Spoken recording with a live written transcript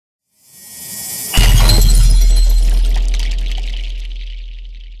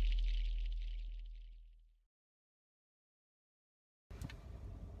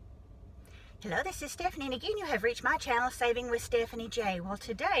Hello, this is Stephanie, and again you have reached my channel, Saving with Stephanie J. Well,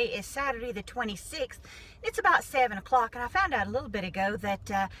 today is Saturday the 26th. It's about 7 o'clock, and I found out a little bit ago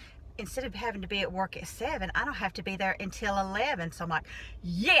that instead of having to be at work at 7, I don't have to be there until 11. So I'm like,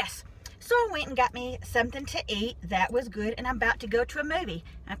 yes! So I went and got me something to eat. That was good, and I'm about to go to a movie.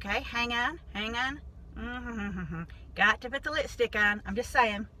 Okay, hang on. Got to put the lipstick on. I'm just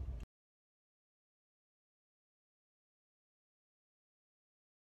saying.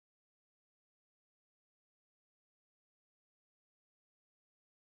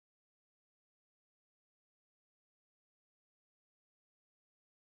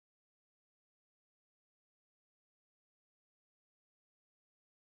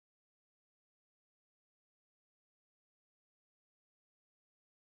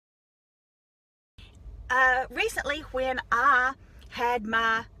 Recently, when I had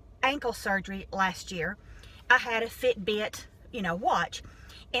my ankle surgery last year, I had a Fitbit, watch.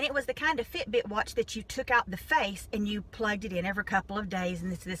 And it was the kind of Fitbit watch that you took out the face and you plugged it in every couple of days,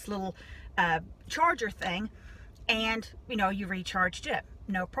 and it's this little charger thing, and you recharged it,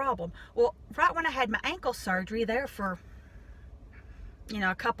 no problem. Well, right when I had my ankle surgery, there for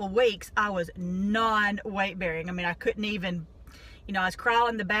a couple weeks, I was non-weight bearing. I mean, I couldn't even, I was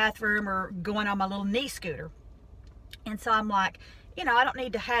crawling in the bathroom or going on my little knee scooter. And so I'm like, I don't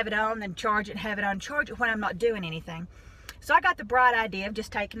need to have it on, then charge it, and have it on, charge it when I'm not doing anything. So I got the bright idea of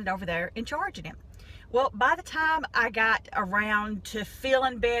just taking it over there and charging it. Well, by the time I got around to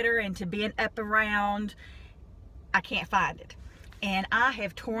feeling better and to being up around, I can't find it. And I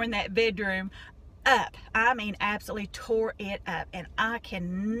have torn that bedroom up. I mean, absolutely tore it up, and I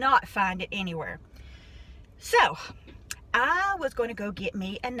cannot find it anywhere. So I was going to go get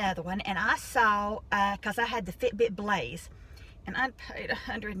me another one, and I saw, because I had the Fitbit Blaze, and I paid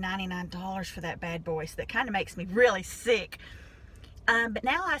 $199 for that bad boy, so that kind of makes me really sick. But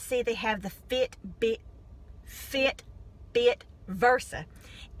now I see they have the FitBit Versa,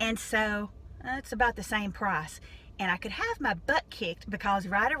 and so it's about the same price. And I could have my butt kicked because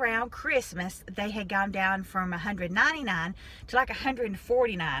right around Christmas, they had gone down from $199 to like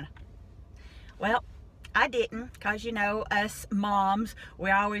 $149. Well, I didn't, because us moms,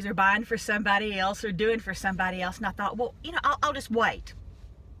 we always are buying for somebody else or doing for somebody else, and I thought, well, I'll just wait.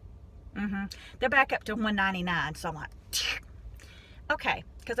 They're back up to $199, so I'm like, okay,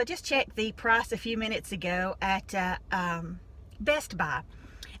 because I just checked the price a few minutes ago at Best Buy,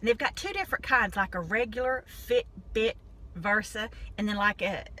 and they've got two different kinds, like a regular Fitbit Versa, and then like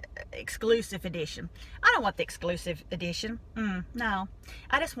a exclusive edition. I don't want the exclusive edition. No,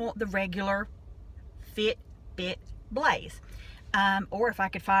 I just want the regular Fitbit Blaze, or if I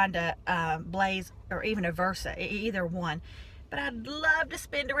could find a Blaze or even a Versa, either one. But I'd love to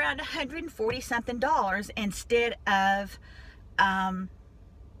spend around $140 something instead of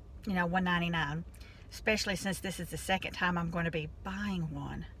 $199, especially since this is the second time I'm going to be buying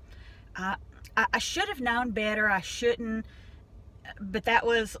one. I should have known better. I shouldn't, but that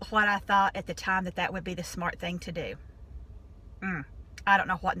was what I thought at the time, that would be the smart thing to do. I don't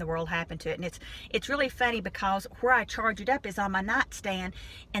know what in the world happened to it, and it's really funny because where I charge it up is on my nightstand,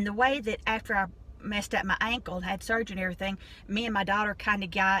 and the way that after I messed up my ankle and had surgery and everything, me and my daughter kind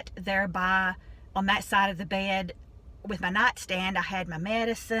of got there on that side of the bed with my nightstand. I had my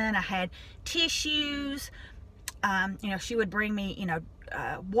medicine, I had tissues, she would bring me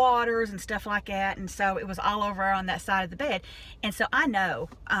waters and stuff like that, and so it was all over on that side of the bed. And so I know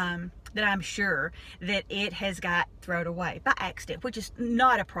that I'm sure that it has got thrown away by accident, which is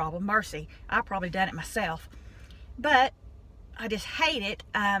not a problem. Mercy, I probably done it myself, but I just hate it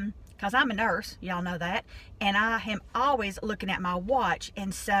because I'm a nurse, y'all know that, and I am always looking at my watch.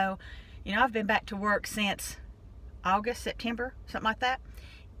 And so I've been back to work since August, September, something like that,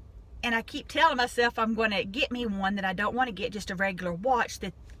 and I keep telling myself I'm going to get me one, that I don't want to get just a regular watch,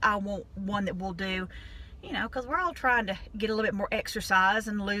 that I want one that will do, because we're all trying to get a little bit more exercise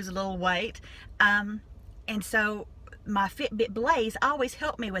and lose a little weight. And so my Fitbit Blaze always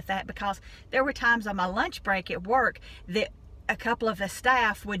helped me with that, because there were times on my lunch break at work that a couple of the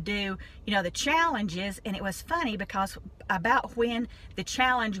staff would do, the challenges, and it was funny because about when the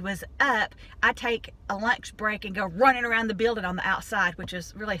challenge was up, I take a lunch break and go running around the building on the outside, which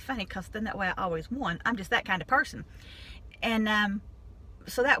is really funny because then that way I always won. I'm just that kind of person. And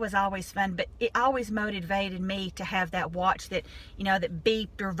so that was always fun, but it always motivated me to have that watch that, that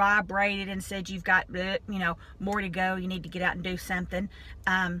beeped or vibrated and said, you've got, more to go, you need to get out and do something.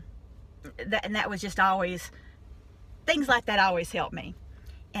 And that was just always, things like that always help me.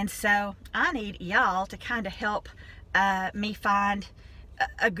 And so I need y'all to kind of help me find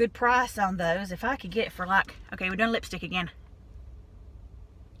a good price on those. If I could get it for like, okay, we're doing lipstick again.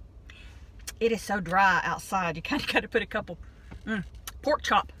 it is so dry outside. You kind of got to put a couple pork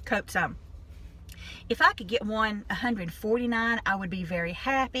chop coats on. If I could get one $149, I would be very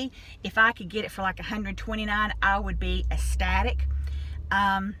happy. If I could get it for like $129, I would be ecstatic.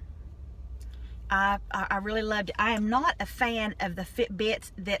 I really loved it. I am not a fan of the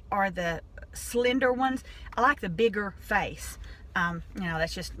Fitbits that are the slender ones. I like the bigger face. You know,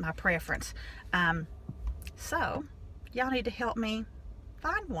 that's just my preference. So y'all need to help me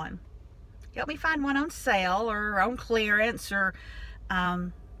find one. Help me find one on sale or on clearance, or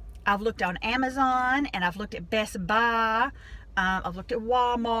I've looked on Amazon, and I've looked at Best Buy. I've looked at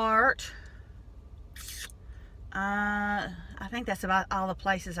Walmart. I think that's about all the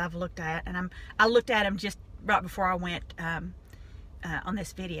places I've looked at, and I looked at them just right before I went on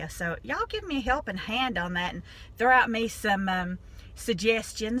this video. So y'all give me a helping hand on that, and throw out me some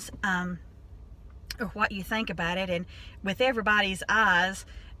suggestions or what you think about it. And with everybody's eyes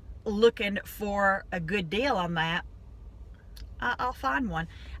looking for a good deal on that, I'll find one.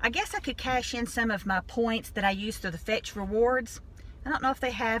 I guess I could cash in some of my points that I use through the Fetch Rewards. I don't know if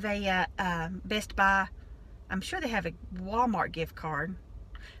they have a Best Buy. I'm sure they have a Walmart gift card,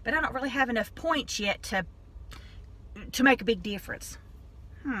 but I don't really have enough points yet to make a big difference.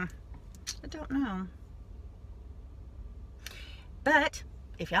 I don't know. But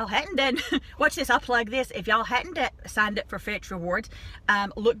if y'all hadn't done, watch this, I'll plug this. If y'all hadn't signed up for Fetch Rewards,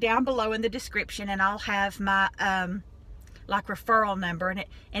 look down below in the description, and I'll have my like referral number, and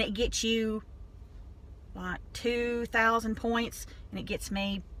it gets you like 2,000 points, and it gets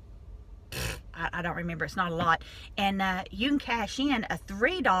me, I don't remember, it's not a lot, and you can cash in a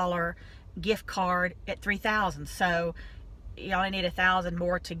 $3 gift card at 3,000. So you only need 1,000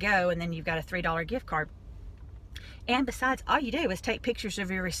 more to go, and then you've got a $3 gift card. And besides, all you do is take pictures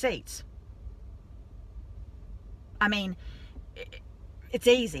of your receipts. I mean, it's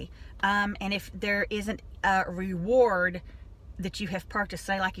easy. And if there isn't a reward that you have purchased,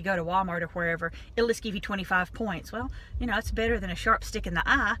 say like you go to Walmart or wherever, it'll just give you 25 points. Well, you know, it's better than a sharp stick in the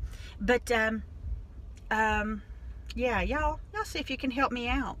eye. But yeah, y'all see if you can help me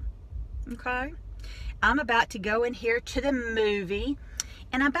out. Okay, I'm about to go in here to the movie,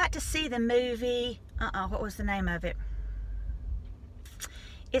 and I'm about to see the movie. What was the name of it?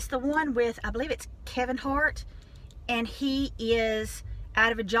 It's the one with, I believe it's Kevin Hart, and he is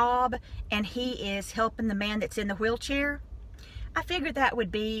out of a job, and he is helping the man that's in the wheelchair. I figured that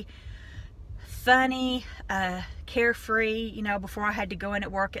would be funny, carefree, you know, before I had to go in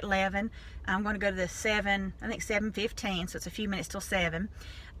at work at 11. I'm going to go to the 7:15, so it's a few minutes till 7,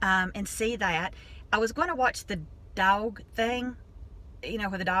 and see that. I was going to watch the dog thing, you know,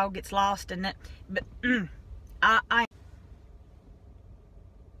 where the dog gets lost in it, but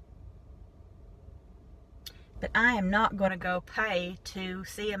I am not going to go pay to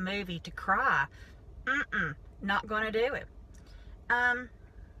see a movie to cry. Not going to do it.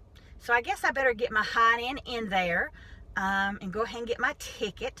 So I guess I better get my hind end in there and go ahead and get my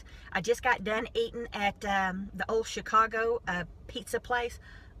ticket. I just got done eating at the old Chicago pizza place.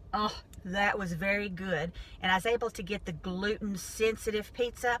 Oh, that was very good. And I was able to get the gluten-sensitive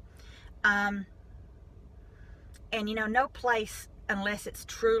pizza. And, you know, no place, unless it's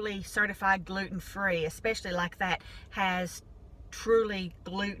truly certified gluten-free, especially like that, has truly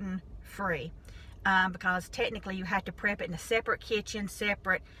gluten-free. Because technically you have to prep it in a separate kitchen,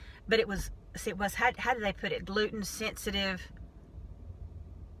 separate, but it was how did they put it? Gluten-sensitive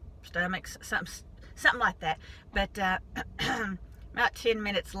stomachs, something like that. But about 10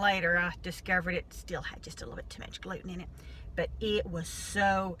 minutes later, I discovered it still had just a little bit too much gluten in it. But it was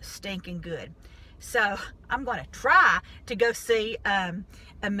so stinking good. So I'm going to try to go see a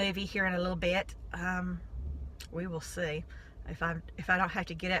movie here in a little bit. We will see if I don't have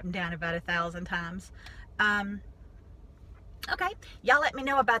to get up and down about 1,000 times. Okay, y'all let me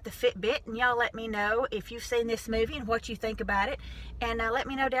know about the Fitbit, and y'all let me know if you've seen this movie and what you think about it. And let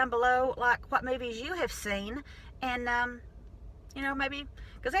me know down below like what movies you have seen, and you know, maybe,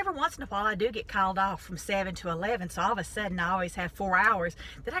 because every once in a while I do get called off from 7 to 11, so all of a sudden I always have 4 hours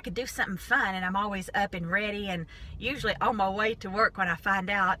that I could do something fun, and I'm always up and ready, and usually on my way to work when I find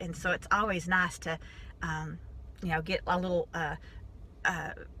out. And so it's always nice to you know, get a little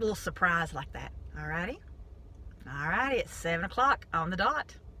surprise like that. Alrighty, it's 7 o'clock on the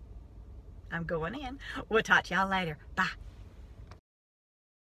dot. I'm going in. We'll talk to y'all later. Bye.